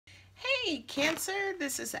Hey, Cancer,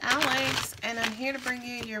 this is Alex, and I'm here to bring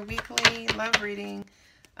you your weekly love reading.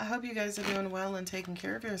 I hope you guys are doing well and taking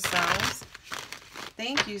care of yourselves.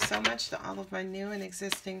 Thank you so much to all of my new and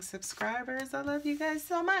existing subscribers. I love you guys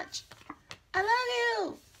so much. I love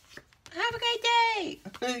you. Have a great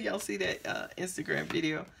day. Y'all see that Instagram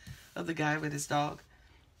video of the guy with his dog?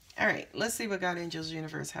 All right, let's see what God Angels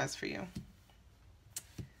Universe has for you.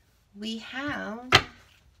 We have...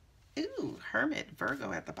 Ooh, Hermit,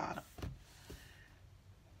 Virgo at the bottom.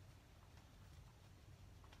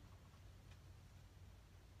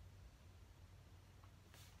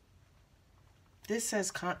 This says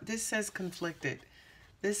conflicted.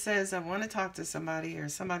 This says I want to talk to somebody, or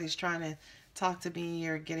somebody's trying to talk to me,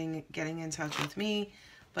 or getting in touch with me,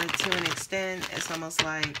 but to an extent it's almost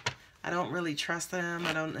like I don't really trust them.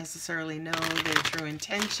 I don't necessarily know their true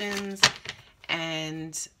intentions,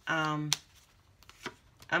 and I'm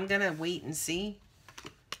going to wait and see,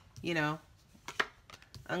 you know.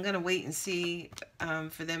 I'm going to wait and see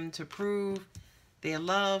for them to prove their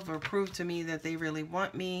love or prove to me that they really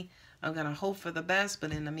want me. I'm going to hope for the best,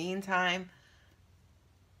 but in the meantime,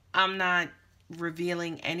 I'm not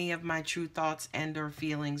revealing any of my true thoughts and or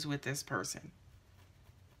feelings with this person.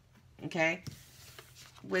 Okay?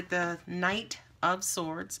 With the Knight of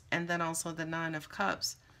Swords and then also the Nine of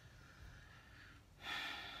Cups.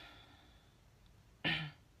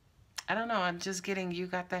 I don't know, I'm just getting, you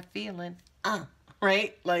got that feeling,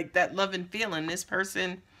 right? Like that loving feeling. This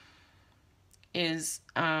person is,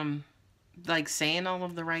 like saying all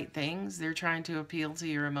of the right things. They're trying to appeal to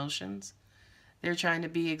your emotions. They're trying to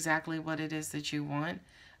be exactly what it is that you want.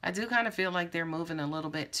 I do kind of feel like they're moving a little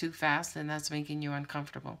bit too fast, and that's making you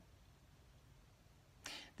uncomfortable.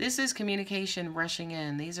 This is communication rushing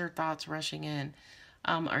in. These are thoughts rushing in.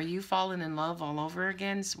 Are you falling in love all over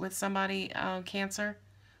again with somebody, Cancer,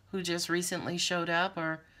 who just recently showed up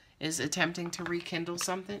or is attempting to rekindle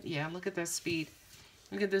something? Yeah, look at that speed.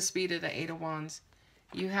 Look at the speed of the Eight of Wands.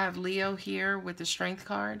 You have Leo here with the Strength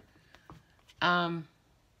card. They're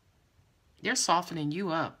softening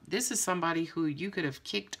you up. This is somebody who you could have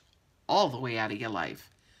kicked all the way out of your life.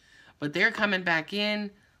 But they're coming back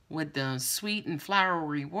in with the sweet and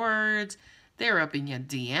flowery words. They're up in your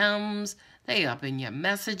DMs. They up in your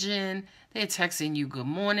messaging. They're texting you good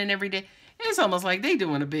morning every day. It's almost like they're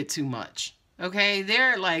doing a bit too much. Okay?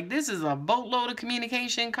 They're like, this is a boatload of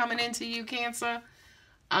communication coming into you, Cancer.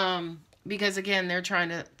 Because again, they're trying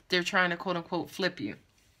to quote unquote flip you,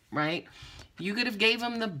 right? You could have gave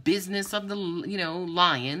them the business of the, you know,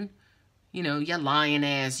 lion, you know, your lion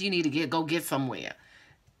ass, you need to go get somewhere.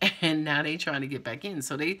 And now they trying to get back in.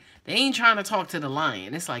 So they ain't trying to talk to the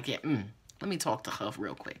lion. It's like, yeah, let me talk to her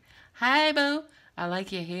real quick. Hi, boo. I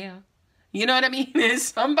like your hair. You know what I mean?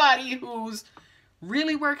 It's somebody who's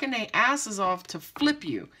really working their asses off to flip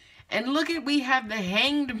you. And look at, we have the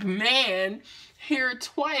Hanged Man here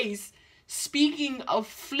twice. Speaking of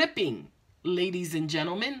flipping, ladies and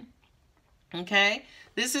gentlemen, okay?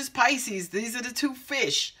 This is Pisces. These are the two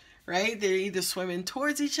fish, right? They're either swimming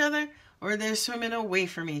towards each other or they're swimming away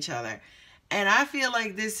from each other. And I feel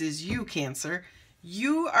like this is you, Cancer.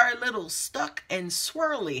 You are a little stuck and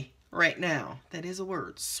swirly right now. That is a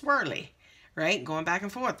word, swirly, right? Going back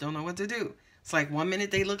and forth, don't know what to do. It's like 1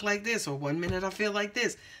 minute they look like this, or 1 minute I feel like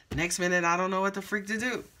this. Next minute I don't know what the freak to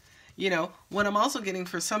do. You know, what I'm also getting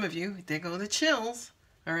for some of you, there go the chills,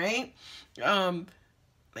 all right? The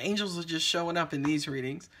angels are just showing up in these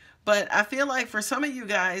readings. But I feel like for some of you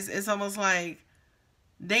guys, it's almost like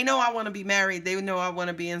they know I want to be married. They know I want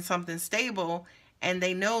to be in something stable. And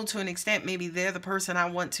they know to an extent maybe they're the person I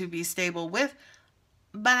want to be stable with.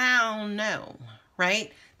 But I don't know,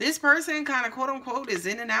 right? This person kind of quote unquote is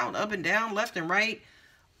in and out, up and down, left and right.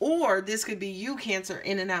 Or this could be you, Cancer,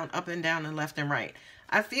 in and out, up and down, and left and right.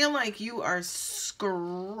 I feel like you are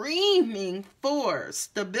screaming for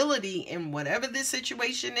stability in whatever this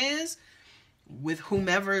situation is with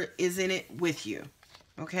whomever is in it with you,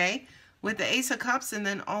 okay? With the Ace of Cups and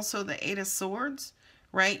then also the Eight of Swords,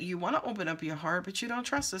 right? You want to open up your heart, but you don't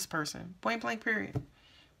trust this person. Point blank period.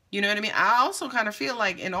 You know what I mean? I also kind of feel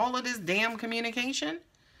like in all of this damn communication,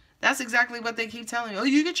 that's exactly what they keep telling you. Oh,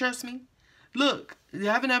 you can trust me. Look,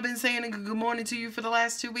 haven't I been saying a good morning to you for the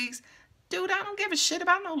last 2 weeks? Dude, I don't give a shit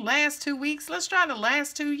about no last 2 weeks. Let's try the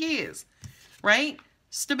last 2 years, right?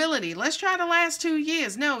 Stability. Let's try the last 2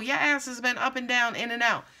 years. No, your ass has been up and down, in and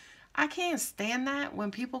out. I can't stand that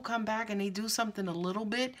when people come back and they do something a little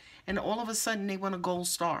bit and all of a sudden they want a gold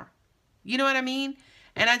star. You know what I mean?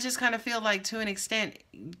 And I just kind of feel like to an extent,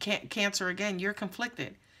 Cancer, again, you're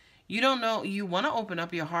conflicted. You don't know. You want to open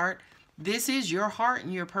up your heart. This is your heart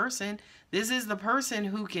and your person. This is the person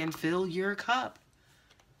who can fill your cup.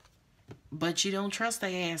 but you don't trust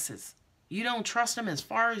their asses. You don't trust them as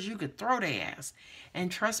far as you could throw their ass.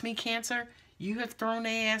 And trust me, Cancer, you have thrown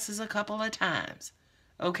their asses a couple of times.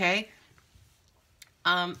 Okay?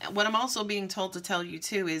 What I'm also being told to tell you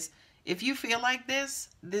too is, if you feel like this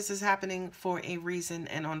is happening for a reason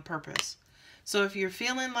and on purpose. So if you're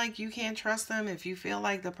feeling like you can't trust them, if you feel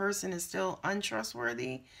like the person is still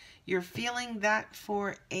untrustworthy, you're feeling that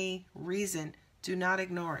for a reason. Do not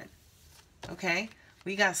ignore it. Okay?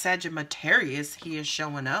 We got Sagittarius here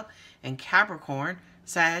showing up, and Capricorn,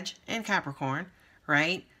 Sag and Capricorn,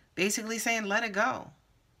 right? Basically saying, let it go.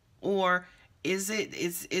 Or is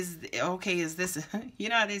this, you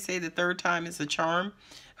know how they say the third time is a charm?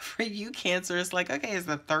 For you, Cancer, it's like, okay, is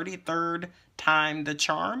the 33rd time the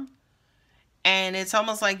charm? And it's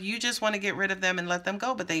almost like you just want to get rid of them and let them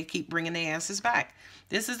go, but they keep bringing their asses back.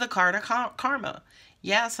 This is the card of karma.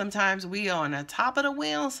 Yeah, sometimes we on the top of the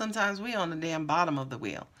wheel, sometimes we on the damn bottom of the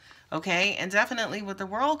wheel. Okay? And definitely with the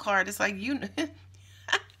world card, it's like,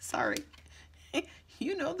 sorry.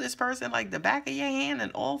 You know this person like the back of your hand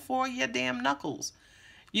and all four of your damn knuckles.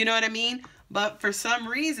 You know what I mean? But for some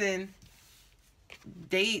reason,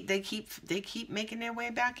 they keep making their way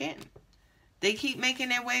back in. They keep making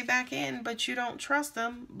their way back in, but you don't trust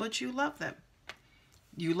them, but you love them.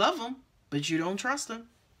 You love them, but you don't trust them,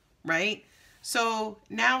 right? So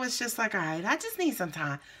now it's just like, all right, I just need some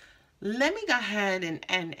time. Let me go ahead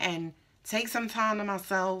and take some time to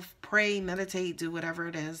myself, pray, meditate, do whatever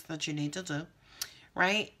it is that you need to do,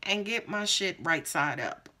 right? And get my shit right side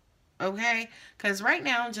up, okay? Because right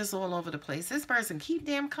now I'm just all over the place. This person keep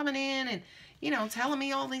damn coming in and, telling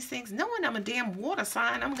me all these things, knowing I'm a damn water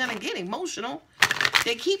sign, I'm going to get emotional.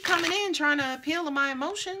 They keep coming in trying to appeal to my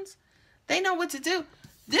emotions. They know what to do.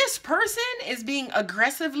 This person is being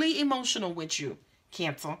aggressively emotional with you,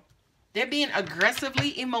 Cancer. They're being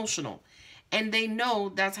aggressively emotional. And they know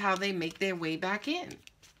that's how they make their way back in.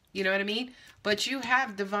 You know what I mean? But you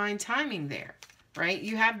have divine timing there, right?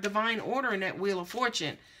 You have divine order in that Wheel of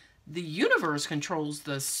Fortune. The universe controls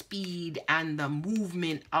the speed and the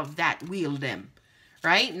movement of that wheeldom,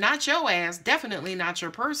 right? Not your ass. Definitely not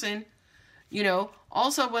your person.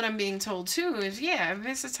 Also what I'm being told too is, yeah, if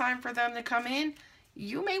it's a time for them to come in,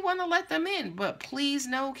 you may want to let them in, but please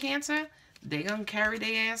know, Cancer, they're going to carry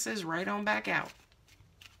their asses right on back out,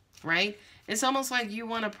 right? It's almost like you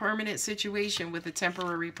want a permanent situation with a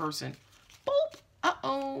temporary person. Boop.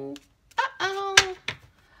 Uh-oh. Uh-oh.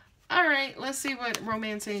 All right, let's see what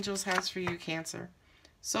Romance Angels has for you, Cancer.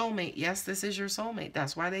 Soulmate. Yes, this is your soulmate.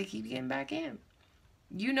 That's why they keep getting back in.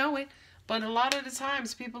 You know it. But a lot of the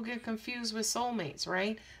times, people get confused with soulmates,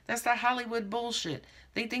 right? That's the Hollywood bullshit.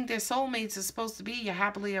 They think their soulmates is supposed to be your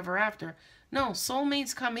happily ever after. No,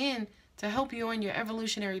 soulmates come in to help you on your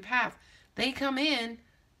evolutionary path. They come in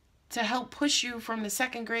to help push you from the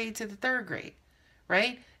 2nd grade to the 3rd grade,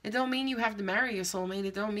 right? It don't mean you have to marry your soulmate.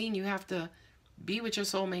 It don't mean you have to be with your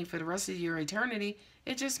soulmate for the rest of your eternity.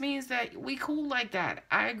 It just means that we cool like that.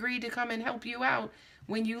 I agreed to come and help you out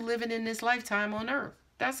when you living in this lifetime on Earth.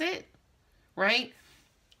 That's it, right?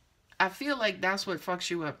 I feel like that's what fucks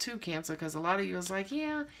you up too, Cancer, because a lot of you is like,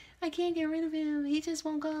 yeah, I can't get rid of him. He just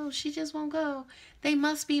won't go. She just won't go. They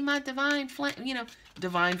must be my divine flame.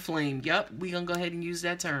 Divine flame. Yup, we gonna go ahead and use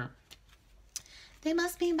that term. They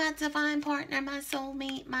must be my divine partner, my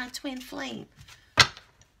soulmate, my twin flame.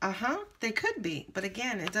 They could be. But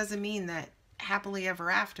again, it doesn't mean that happily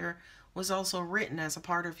ever after was also written as a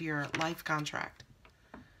part of your life contract.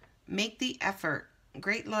 Make the effort.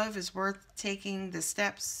 Great love is worth taking the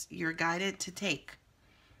steps you're guided to take.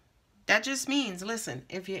 That just means, listen,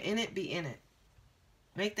 if you're in it, be in it.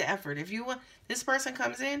 Make the effort. If you want, this person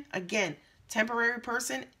comes in, again, temporary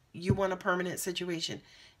person, you want a permanent situation.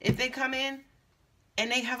 If they come in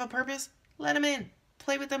and they have a purpose, let them in.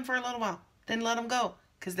 Play with them for a little while. Then let them go.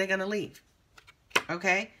 Because they're going to leave.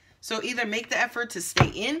 Okay? So either make the effort to stay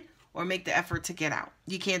in or make the effort to get out.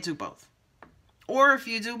 You can't do both. Or if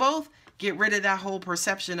you do both, get rid of that whole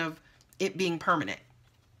perception of it being permanent.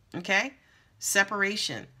 Okay?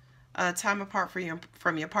 Separation. Time apart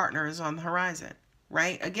from your partner is on the horizon.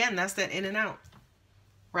 Right? Again, that's that in and out.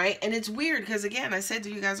 Right? And it's weird because, again, I said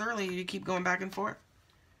to you guys earlier, you keep going back and forth.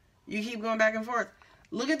 You keep going back and forth.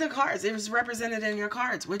 Look at the cards. It was represented in your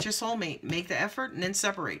cards with your soulmate. Make the effort and then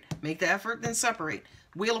separate. Make the effort, then separate.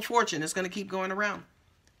 Wheel of Fortune is going to keep going around.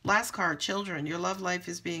 Last card, children. Your love life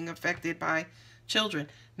is being affected by children.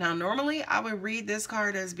 Now, normally I would read this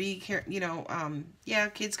card as yeah,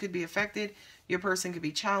 kids could be affected. Your person could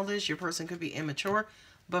be childish. Your person could be immature.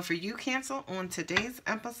 But for you, Cancer, on today's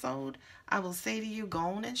episode, I will say to you, go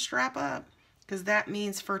on and strap up. Because that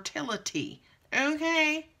means fertility.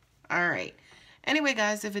 Okay? All right. Anyway,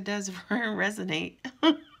 guys, if it does resonate,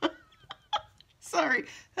 sorry,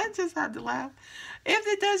 I just had to laugh. If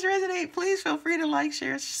it does resonate, please feel free to like,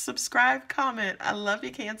 share, subscribe, comment. I love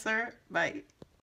you, Cancer. Bye.